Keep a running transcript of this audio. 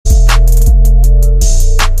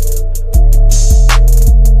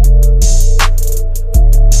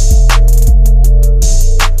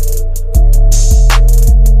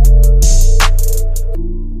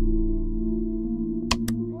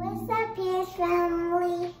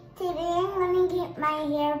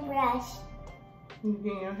hair brushed. You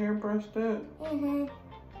getting your hair brushed up? Mm-hmm.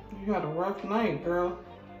 You had a rough night, girl.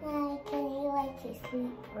 Yeah, because you like to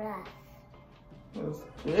sleep rough. That's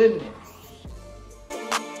goodness.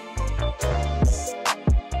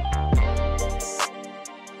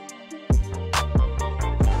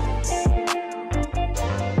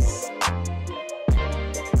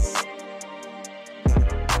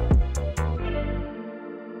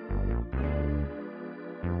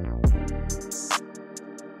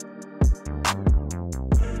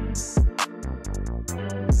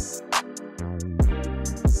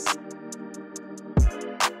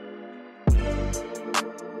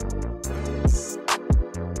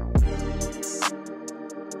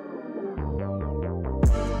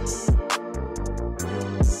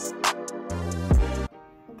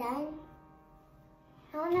 Done?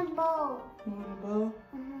 I want a bowl. You want a bowl?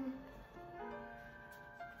 Mm-hmm.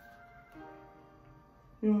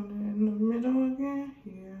 You want it in the middle again?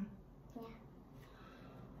 Yeah.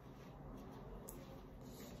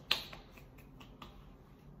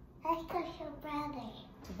 Let's push your brother.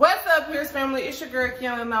 What's up, Pearse family? It's your girl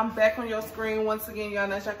KEANNA, and I'm back on your screen once again,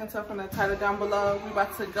 y'all. As y'all can tell from the title down below, we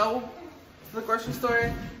about to go to the grocery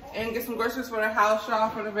store and get some groceries for the house, y'all,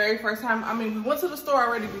 for the very first time. I mean, we went to the store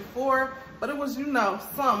already before, but it was, you know,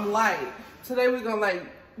 something light. Today we're gonna like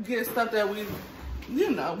get stuff that we,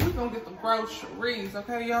 you know, we're gonna get the groceries,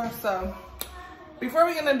 okay, y'all? So before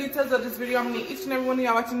we get into the details of this video, I'm gonna need each and every one of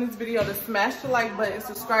y'all watching this video to smash the like button,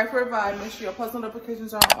 subscribe for a vibe, make sure your post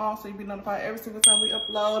notifications are on so you'll be notified every single time we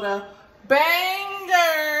upload a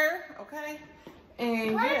banger, okay?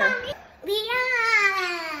 And yeah,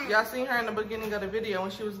 y'all seen her in the beginning of the video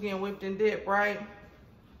when she was getting whipped and dipped, right?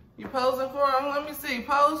 You posing for him? Let me see.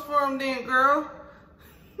 Pose for him then, girl.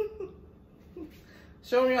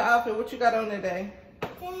 Show me your outfit. What you got on today?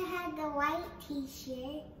 Then I had the white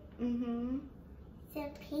t-shirt. Mm-hmm. The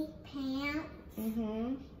pink pants.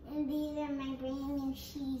 Mm-hmm. And these are my brand new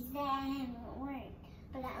shoes that I haven't worn.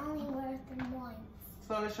 But I only wore them once.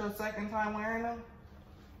 So it's your second time wearing them?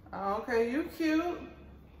 Oh, okay, you cute.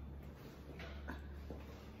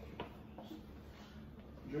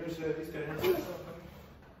 Junior said he's getting something.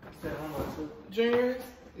 Said how much? Junior?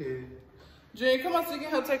 Yeah. Junior, come on so you can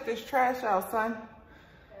help take this trash out, son.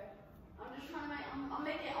 I'm just trying to make, I'm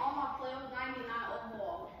making all my clothes 99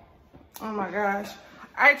 overall. Oh my gosh.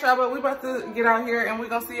 All right, y'all, but we about to get out here and we're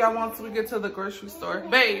gonna see y'all once we get to the grocery store.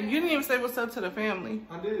 Babe, you didn't even say what's up to the family.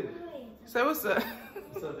 I did. Say what's up.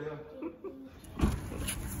 What's up, yeah?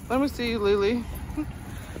 Let me see you, Lily.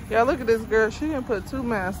 Y'all, look at this girl. She didn't put 2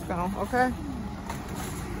 masks on, okay?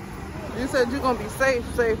 You said you're gonna be safe,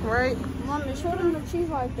 right? Mommy, show them the trees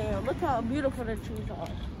right there. Look how beautiful the trees are.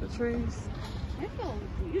 The trees. They're so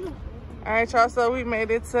beautiful. All right, y'all, so we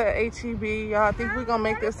made it to H-E-B. Y'all, I think we're gonna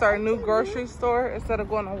make this our new grocery store instead of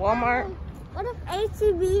going to Walmart. What if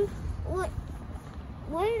H-E-B, what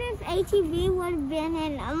if H-E-B would have been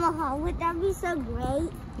in Omaha? Would that be so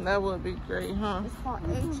great? That would be great, huh? It's called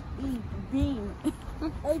H-E-B.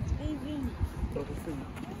 H-E-B.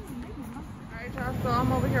 Alright, y'all, so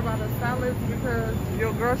I'm over here by the salads because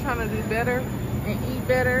your girl trying to do better and eat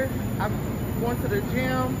better. I'm going to the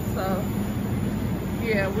gym, so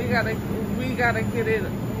yeah, we gotta get it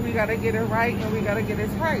right and we gotta get it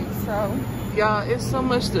tight. So y'all, it's so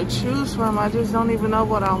much to choose from. I just don't even know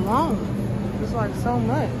what I want. It's like so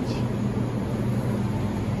much.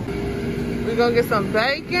 We're gonna get some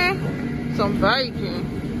bacon, get some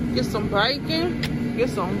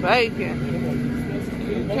bacon.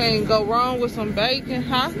 Can't go wrong with some bacon,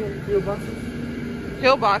 huh?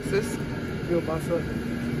 Pillboxes.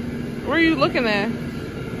 Where are you looking at?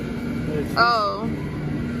 Oh,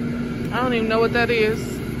 I don't even know what that is.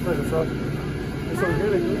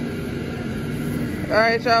 All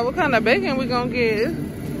right, y'all, what kind of bacon we gonna get?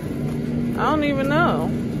 I don't even know.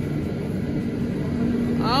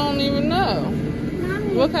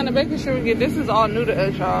 What kind of bacon should we get? This is all new to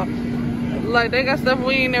us, y'all. Like, they got stuff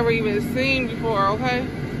we ain't never even seen before, okay?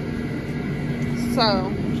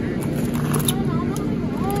 So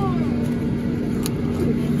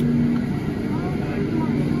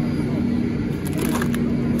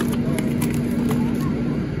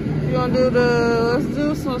you gonna do let's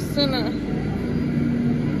do some center.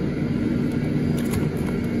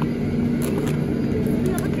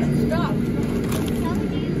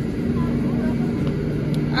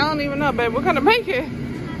 I don't even know, babe. What kind of bacon?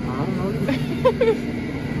 I don't know.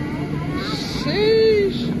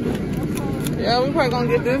 Sheesh. Yeah, we probably gonna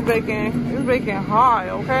get this bacon. This bacon hard,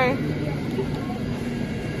 okay?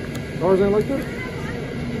 Ours ain't like that?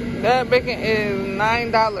 That bacon is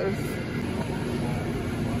 $9.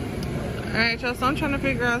 Alright, y'all, so I'm trying to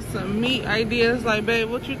figure out some meat ideas. Like, babe,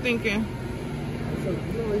 what you thinking?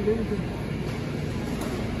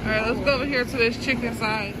 Alright, let's go over here to this chicken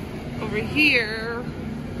side. Over here.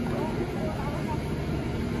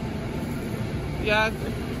 Yeah.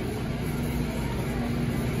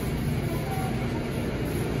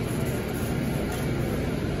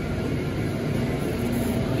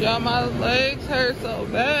 Y'all, my legs hurt so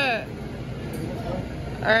bad.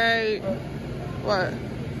 Alright. What?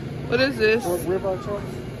 What is this?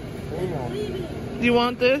 You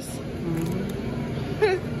want this? Mm-hmm.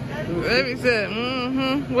 Baby said,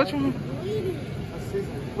 mm-hmm. Which one?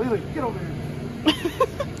 Lily, get over here.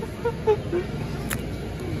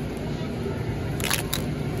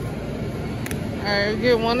 Alright,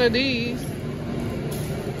 get one of these.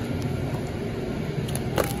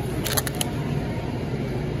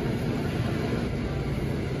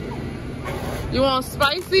 You want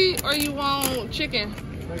spicy or you want chicken?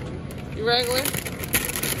 You regular?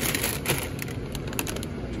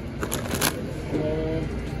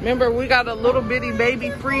 Remember, we got a little bitty baby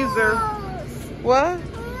freezer. What?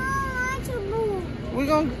 We're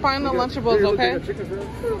gonna find the Lunchables, okay?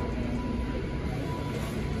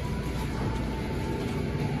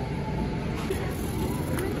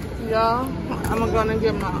 Y'all, I'm gonna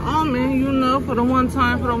get my almond, you know, for the one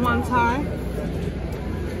time,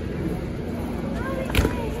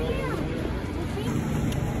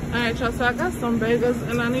 Alright, y'all, so I got some bagels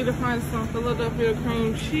and I need to find some Philadelphia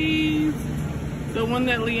cream cheese. The one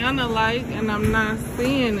that Leanna liked, and I'm not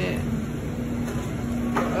seeing it.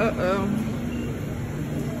 Uh-oh.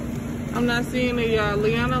 I'm not seeing it, y'all.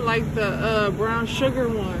 Leanna liked the brown sugar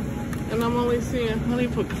one, and I'm only seeing honey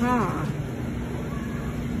pecan.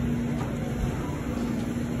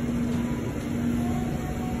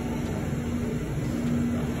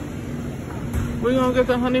 We're gonna get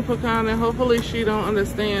the honey pecan, and hopefully she don't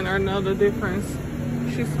understand or know the difference.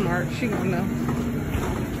 She's smart, she gonna know.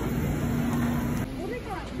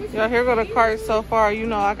 Y'all, here go the cart so far. You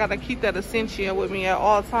know I gotta keep that Essentia with me at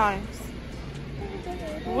all times.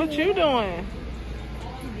 What you doing?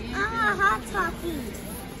 I want hot Takis.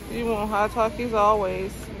 You want hot Takis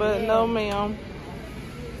always, but no ma'am.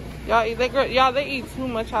 Y'all eat they eat too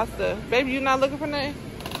much hot stuff. Baby, you not looking for nothing?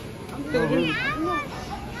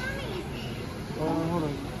 Hold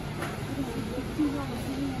on.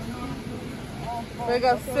 They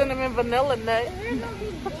got cinnamon vanilla nut.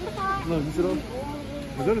 Look, you see those?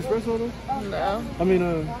 Is that espresso though? No. I mean,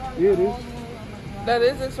 yeah, it is. That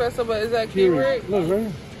is espresso, but is that Keurig? Look,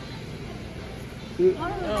 right here.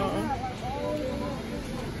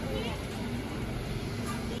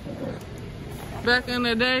 Back in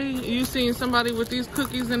the day, you seen somebody with these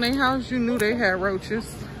cookies in their house, you knew they had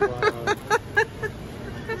roaches. Wow.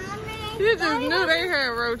 You just knew they had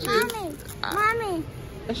roaches. Mommy.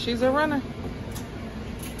 She's a runner.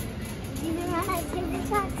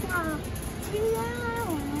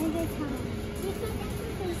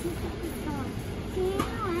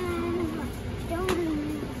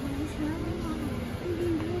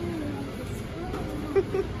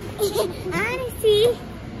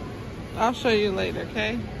 I'll show you later,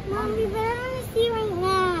 okay? Mommy, but I want to see right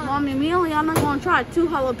now. Mommy, me and Leanna gonna try 2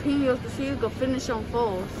 jalapenos to see if we can finish on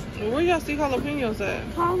falls. Where y'all see jalapenos at?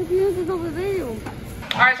 Jalapenos is over there.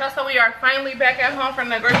 Alright, y'all, so we are finally back at home from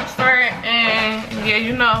the grocery store, and yeah,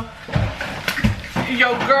 you know,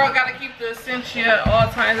 your girl gotta keep the Essentia at all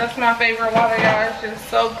times. That's my favorite water, y'all. It's just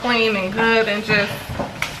so clean and good, and just,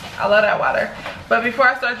 I love that water. But before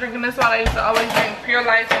I start drinking this water, I used to always drink Pure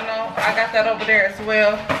Life, you know. I got that over there as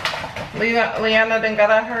well. Leanna then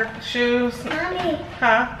got out her shoes. Mommy.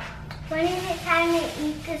 Huh? When is it time to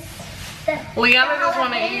eat this stuff? Leanna just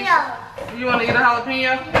want to eat. You want to eat a jalapeno?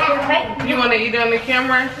 Yeah, right. You want to eat it on the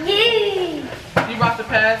camera? Yeah. You about to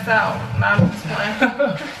pass out. Nah, I'm just playing.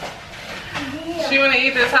 Yeah. She want to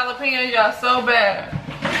eat this jalapeno, y'all, so bad.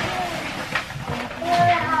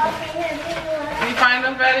 You find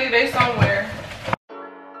them, Betty? They somewhere.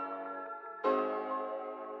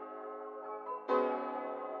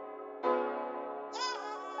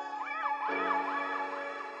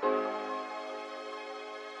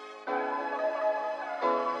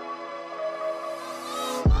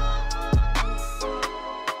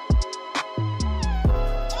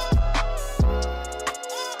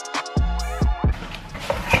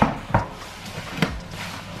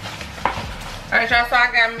 Alright, y'all, so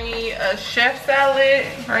I got me a chef salad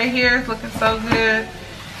right here. It's looking so good.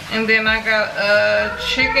 And then I got a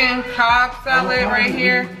chicken Cobb salad right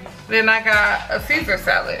here. Then I got a Caesar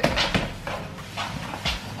salad.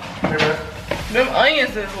 Them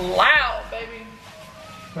onions is loud, baby.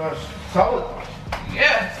 Gosh, solid.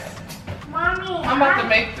 Yes. My Mommy, I'm about to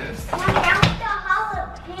make this.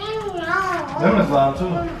 without the jalapeno. Them is loud too.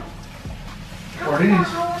 Or these.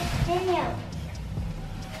 Jalapeno.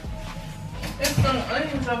 There's some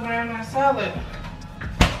onions over there in that salad.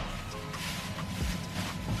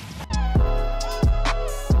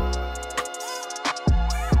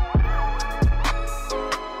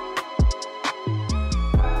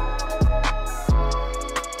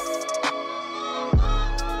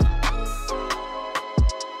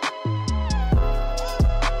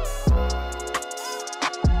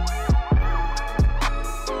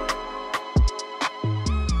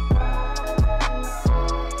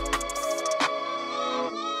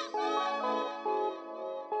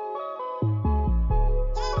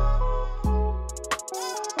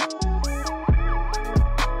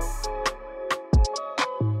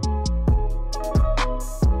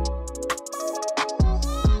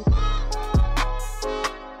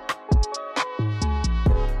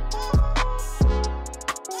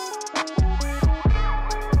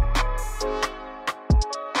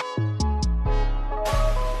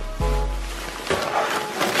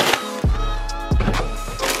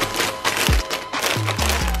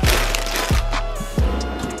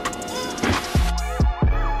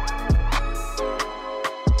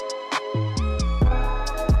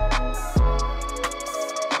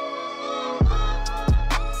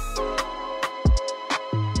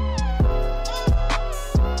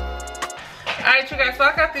 Alright, you guys, so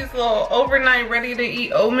I got these little overnight ready to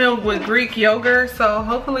eat oatmeal with Greek yogurt. So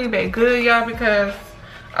hopefully they good, y'all, because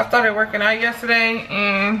I started working out yesterday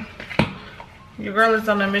and your girl is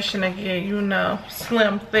on a mission to get, you know,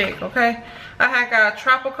 slim thick, okay? I had got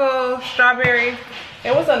tropical strawberry.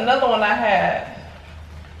 There was another one I had.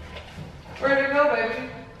 Where'd it go, baby?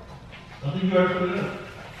 I think you already put it in.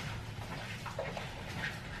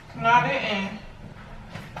 No, I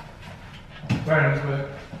didn't. Right, this way.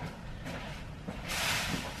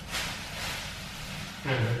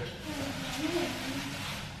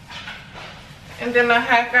 And then I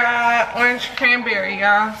had got orange cranberry,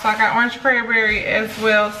 y'all. So I got orange cranberry as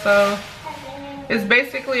well. So it's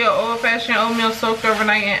basically an old-fashioned oatmeal soaked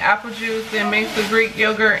overnight in apple juice, then mixed with Greek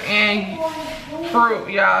yogurt and fruit,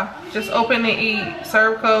 y'all. Just open and eat.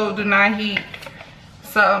 Serve cold, do not heat.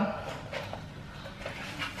 So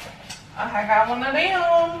I had got one of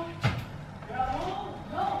them.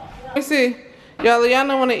 Let me see. Y'all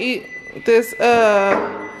don't want to eat this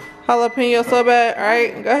jalapeno so bad. All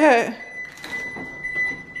right, go ahead.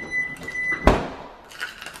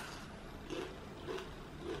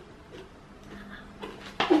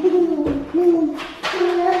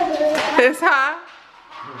 It's hot.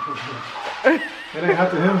 It ain't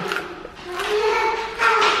hot to him.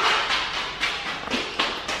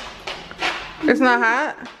 It's not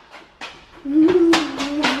hot.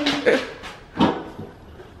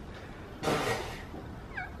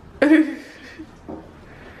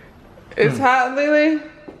 It's hot, Lily.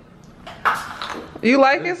 You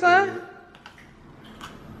like it, son?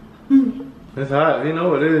 It's hot. You know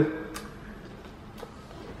what it is.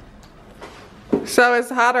 So it's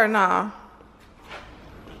hot or not?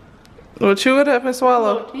 Well, chew it up and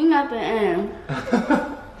swallow. Ting at the end.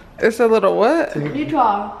 It's a little what? You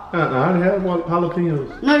try. I already had one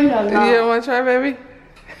jalapenos. No, you have not. You don't want to try, baby?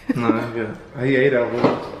 No, yeah. He ate that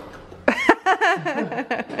one.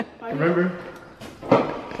 Remember?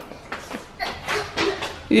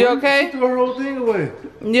 You okay? Threw her whole thing away.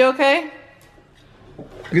 You okay?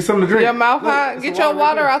 Get something to drink. Your mouth Look, hot? it's Get the your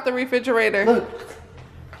water right out the refrigerator. there. Look.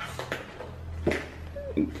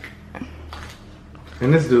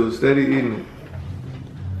 And this dude steady eating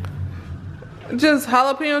it. Just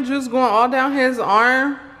jalapeno juice going all down his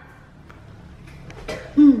arm.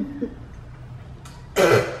 What's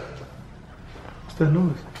that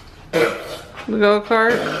noise? The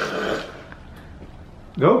go-kart.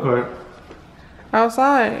 Go-kart.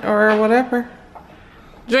 Outside or whatever.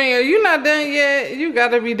 Junior, you not done yet? You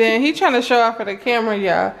gotta be done. He trying to show off for the camera,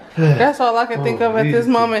 y'all. That's all I can think of at this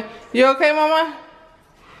moment. You okay, mama?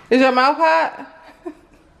 Is your mouth hot?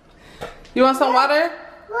 You want some water?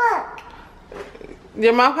 Look.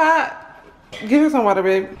 Your mouth hot? Give her some water,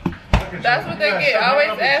 babe. That's what they get.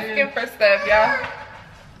 Always asking for stuff, y'all.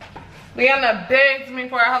 Leanna begged me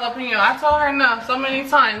for a jalapeno. I told her no so many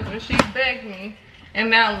times, but she begged me. And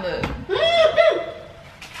now look.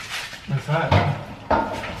 It's hot.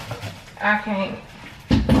 I can't.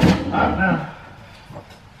 Hot now.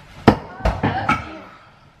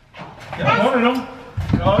 Yeah, one of them.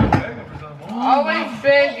 Always begging for something. Always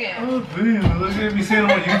begging. Oh, damn. Look at me seeing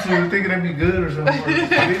them on YouTube thinking that'd be good or something. Or So video.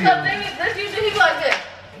 then this usually he like this.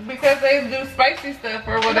 because they do spicy stuff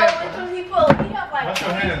or whatever. He have like. Wash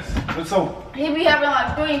your hands with soap. He be having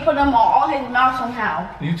like 3 and put them on all his mouth somehow.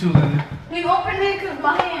 You too, Linda. He opened it because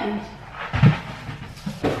my hands.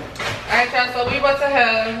 Alright, y'all, so we about to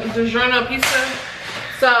have DiGiorno pizza.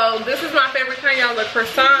 So this is my favorite kind, y'all, the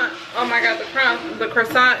croissant. Oh my god, the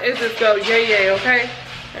croissant is just go yay, okay?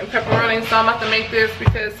 And pepperoni, so I'm about to make this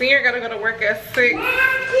because Senior gotta go to work at 6.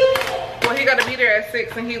 Well, he gotta be there at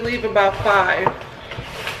 6 and he leave about 5.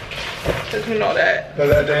 Cause you know that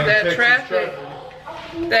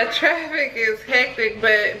traffic is hectic,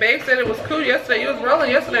 but babe said it was cool yesterday. You was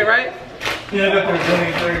rolling yesterday, right? Yeah, I got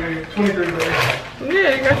there in 20, 30 minutes.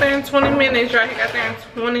 Yeah, he got there in 20 minutes, right? He got there in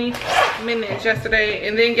 20 minutes yesterday.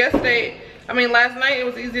 And then last night it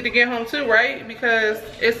was easy to get home too, right? Because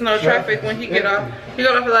it's no traffic when he get off. He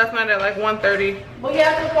got off last night at like 1:30. But you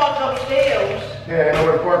have to walk upstairs. Yeah, I know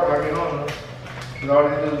where to park when I get home though. And all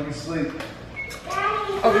they do is be sleep.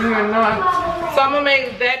 Over here, no. So I'm gonna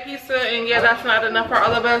make that pizza, and yeah, that's not enough for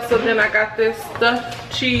all of us. So then I got this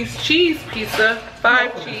stuffed cheese pizza,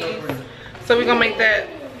 5 cheese. So we're gonna make that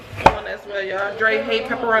one as well, y'all. Dre hate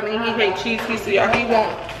pepperoni, he hate cheese pizza, y'all. He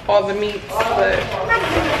want all the meats, but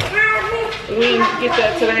we didn't get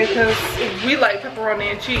that today because we like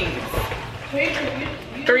pepperoni and cheese.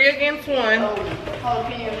 3 against 1.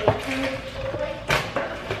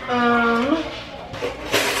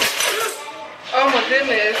 Oh my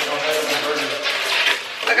goodness.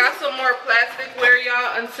 I got some more plasticware,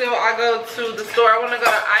 y'all, until I go to the store. I want to go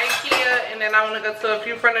to IKEA, and then I want to go to a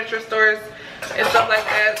few furniture stores and stuff like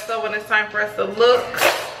that. So when it's time for us to look,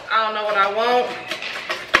 I don't know what I want.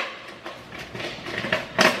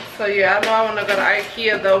 So yeah, I know I want to go to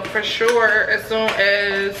IKEA though, for sure, as soon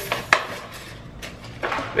as...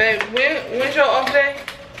 Babe, when's your off day?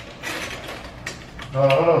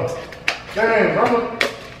 Dang, mama.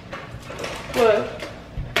 What?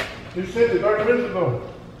 You said it 30 minutes ago.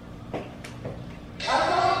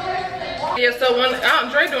 Yeah, so when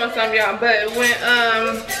Dre doing something, y'all, but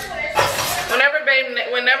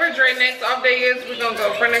whenever Dre next off day is, we're gonna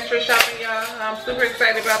go furniture shopping, y'all. I'm super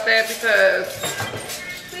excited about that because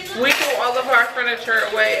we threw all of our furniture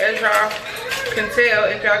away, as y'all can tell.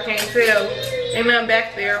 If y'all can't tell, ain't nothing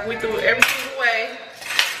back there. We threw everything away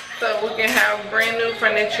so we can have brand new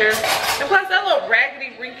furniture. And plus that little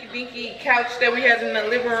raggedy rinky-dinky couch that we had in the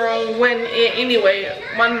living room wasn't it anyway.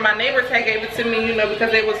 My neighbors had gave it to me, you know,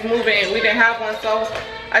 because they was moving and we didn't have one, so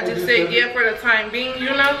I just said yeah for the time being,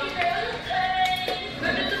 you know.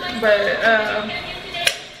 But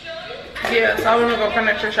yeah, so I want to go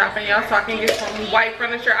furniture shopping, y'all, so I can get some white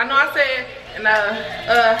furniture. I know I said in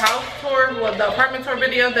the house tour, well, the apartment tour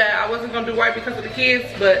video, that I wasn't gonna do white because of the kids,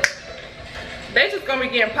 but they just gonna be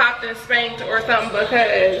getting popped and spanked or something,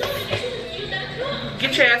 because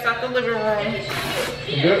get your ass out the living room.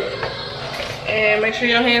 Yep. And make sure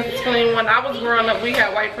your hands is clean. When I was growing up, we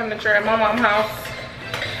had white furniture at my mom's house.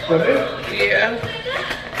 Yeah.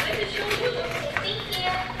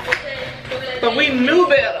 But we knew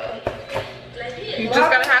better. You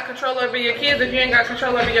just gotta have control over your kids. If you ain't got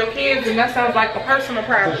control over your kids, then that sounds like a personal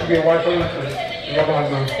problem. So you get white furniture?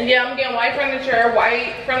 Yeah, I'm getting white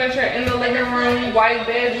furniture in the living room, white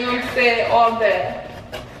bedroom set, all that.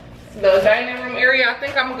 The dining room area, I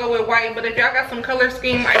think I'm gonna go with white, but if y'all got some color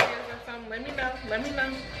scheme ideas or something, let me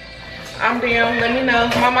know. I'm down, let me know.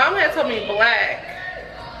 My mom had told me black.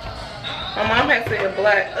 My mom had said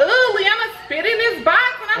black. Ooh, Leanna spit in this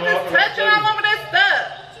box and I'm just touching all over that stuff.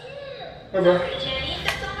 Okay.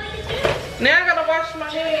 Now I gotta wash my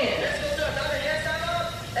hands.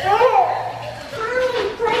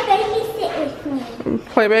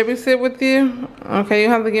 Play babysit with you? Okay, you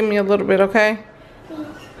have to give me a little bit, okay?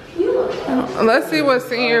 Let's see what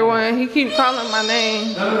Senior won. He keeps calling my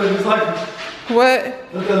name. That looks just like What?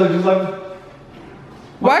 That looks just like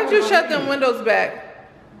Why'd you shut them windows back?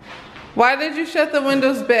 Why did you shut the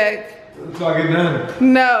windows back? So I get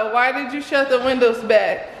done. No, why did you shut the windows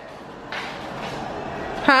back?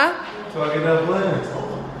 Huh? So I get done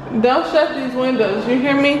playing. Don't shut these windows, you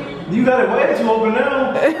hear me? You got it way too open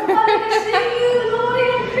now.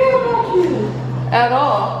 At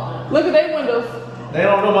all. Look at their windows. They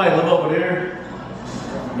don't nobody live over there.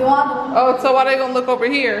 Oh, so why they gonna look over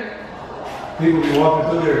here? People be walking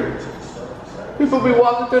through there. People be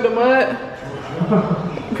walking through the mud?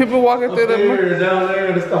 People walking through the mud? There, down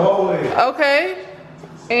there, it's the hallway. Okay.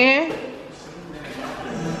 And?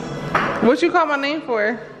 What you call my name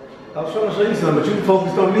for? I was trying to show you something, but you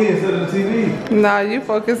focused on me instead of the TV. Nah, you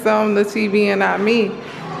focused on the TV and not me.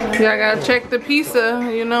 Y'all gotta check the pizza,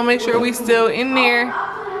 you know, make sure we still in there.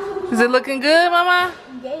 Is it looking good, Mama?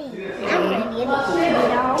 Yeah.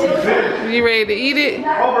 You ready to eat it?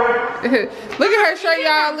 Look at her shirt,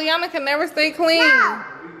 y'all. Liana can never stay clean. No.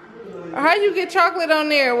 How you get chocolate on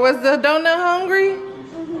there? Was the donut hungry?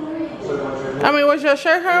 I mean, was your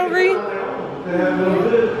shirt hungry?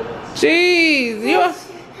 Jeez, you.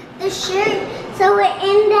 The shirt, so it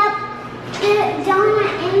the donut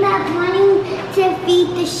ended up wanting to feed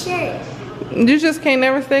the shirt. You just can't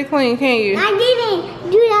never stay clean, can you? I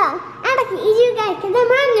didn't do that. I'm gonna eat you guys because I'm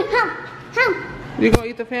hungry. Come. You gonna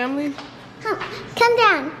eat the family? Come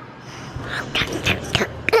down.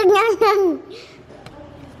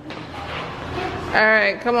 All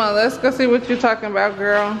right, come on, let's go see what you're talking about,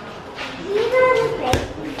 girl.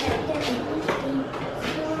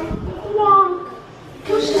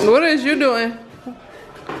 What is you doing?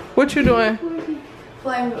 What you doing?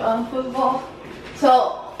 Playing football.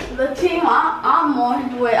 So the team I'm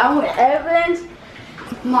on with, I'm with Evans,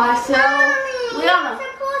 myself. You're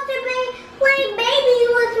supposed to play babies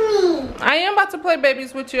with me. I am about to play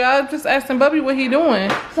babies with you. I was just asking Bubby what he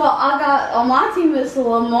doing. So I got on my team is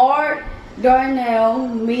Lamar, Darnell,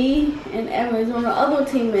 me, and Evans. On the other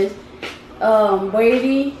team is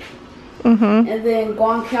Brady, and then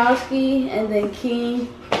Gronkowski, and then King,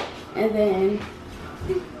 and then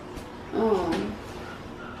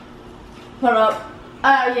hold up.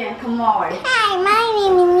 Oh yeah, Kamari. Hi, my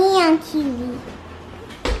name is Neon Cutie.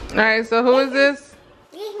 All right, so who is this?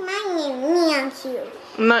 This is my name, Neon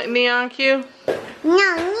Cutie. Neon Q?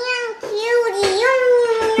 No, Neon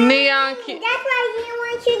Cutie. Neon Q. That's why I didn't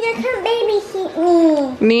want you to come babysit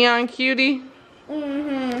me. Neon Cutie?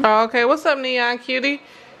 Oh, okay. What's up, Neon Cutie?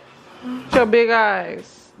 What's your big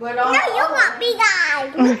eyes? But No, you got big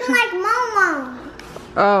eyes. Looking like Momo.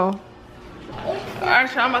 Oh.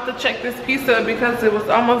 Alright, I'm about to check this pizza because it was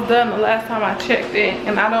almost done the last time I checked it,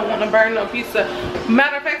 and I don't want to burn no pizza.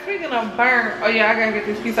 Matter of fact, speaking of burn, oh yeah, I gotta get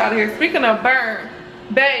this pizza out of here. Speaking of burn,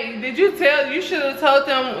 babe, did you should have told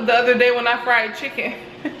them the other day when I fried chicken.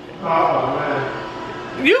 Oh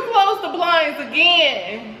man. You closed the blinds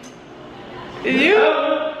again.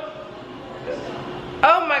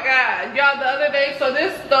 Oh my god, y'all, the other day, so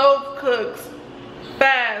this stove cooks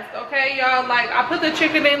fast, okay, y'all. Like, I put the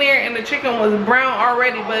chicken in there and the chicken was brown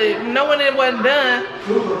already, but knowing it wasn't done,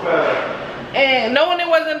 Super fast. and knowing it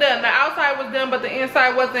wasn't done, the outside was done but the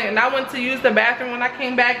inside wasn't, and I went to use the bathroom. When I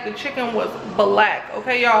came back, the chicken was black,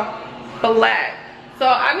 okay, y'all, black. So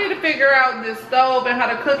I need to figure out this stove and how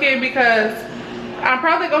to cook it, because I'm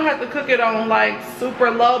probably gonna have to cook it on like super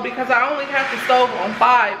low, because I only have the stove on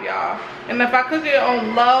 5, y'all, and if I cook it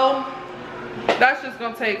on low, that's just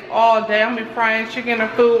gonna take all day. I'm gonna be frying chicken or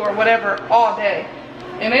food or whatever all day,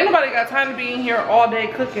 and ain't nobody got time to be in here all day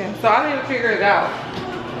cooking, so I need to figure it out.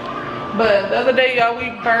 But the other day, y'all,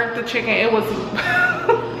 we burnt the chicken. It was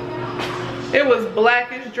it was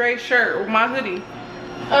Blackish Dre shirt with my hoodie.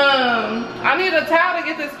 I need a towel to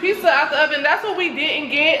get this pizza out the oven. That's what we didn't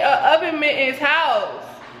get, oven mittens house,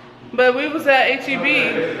 but we was at HEB.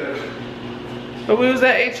 Well,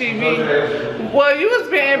 you was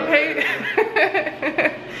being patient.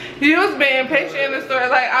 You was being patient in the store.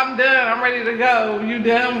 Like, I'm done. I'm ready to go. You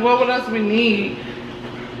done? What else we need?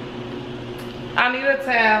 I need a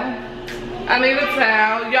towel.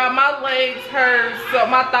 Y'all, my legs hurt, so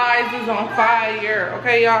my thighs is on fire.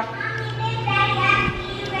 Okay, y'all?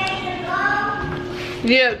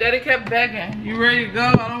 Yeah, Daddy kept begging. You ready to go?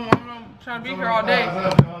 I don't want him trying to be here all day.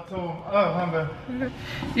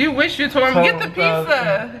 You wish you told him. Get the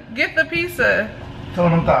pizza. Get the pizza.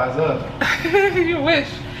 Told them thighs up. You wish.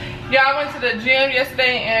 Y'all, I went to the gym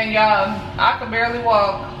yesterday and y'all, I could barely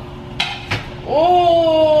walk.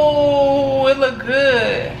 Oh, it looked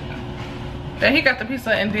good. Then he got the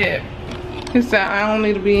pizza and dip. He said, I don't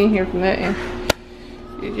need to be in here for nothing.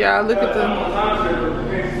 Y'all look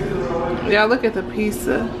at the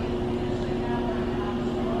pizza.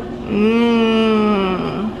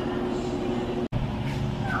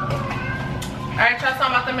 Alright, y'all, so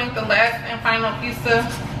I'm about to make the last and final pizza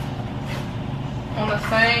on the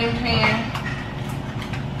same pan.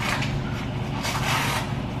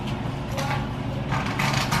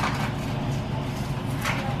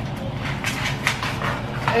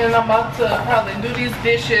 And I'm about to probably do these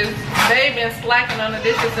dishes. They've been slacking on the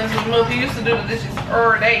dishes since we moved. He used to do the dishes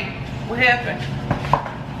every day. What happened?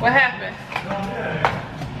 What happened?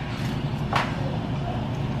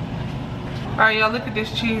 Alright, y'all, look at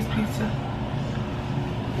this cheese pizza.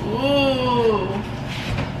 Ooh.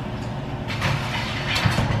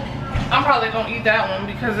 I'm probably gonna eat that one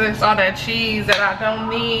because it's all that cheese that I don't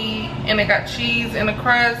need, and it got cheese in the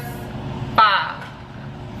crust. 5.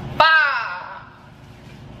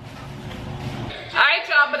 Alright,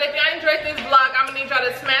 y'all, but But if y'all enjoyed this vlog, I'm gonna need y'all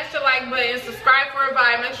to smash the like button, subscribe for a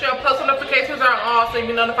vibe, make sure your post notifications are on so you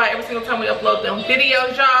be notified every single time we upload them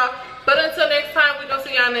videos, y'all. But until next time, we're gonna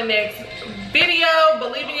see y'all in the next video.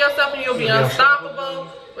 Believe in yourself and you'll be unstoppable.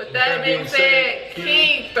 With that being said,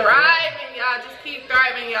 keep thriving, y'all. Just keep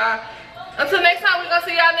thriving, y'all. Until next time, we're gonna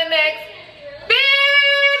see y'all in the next video.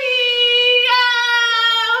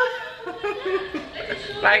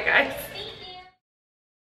 Bye, guys.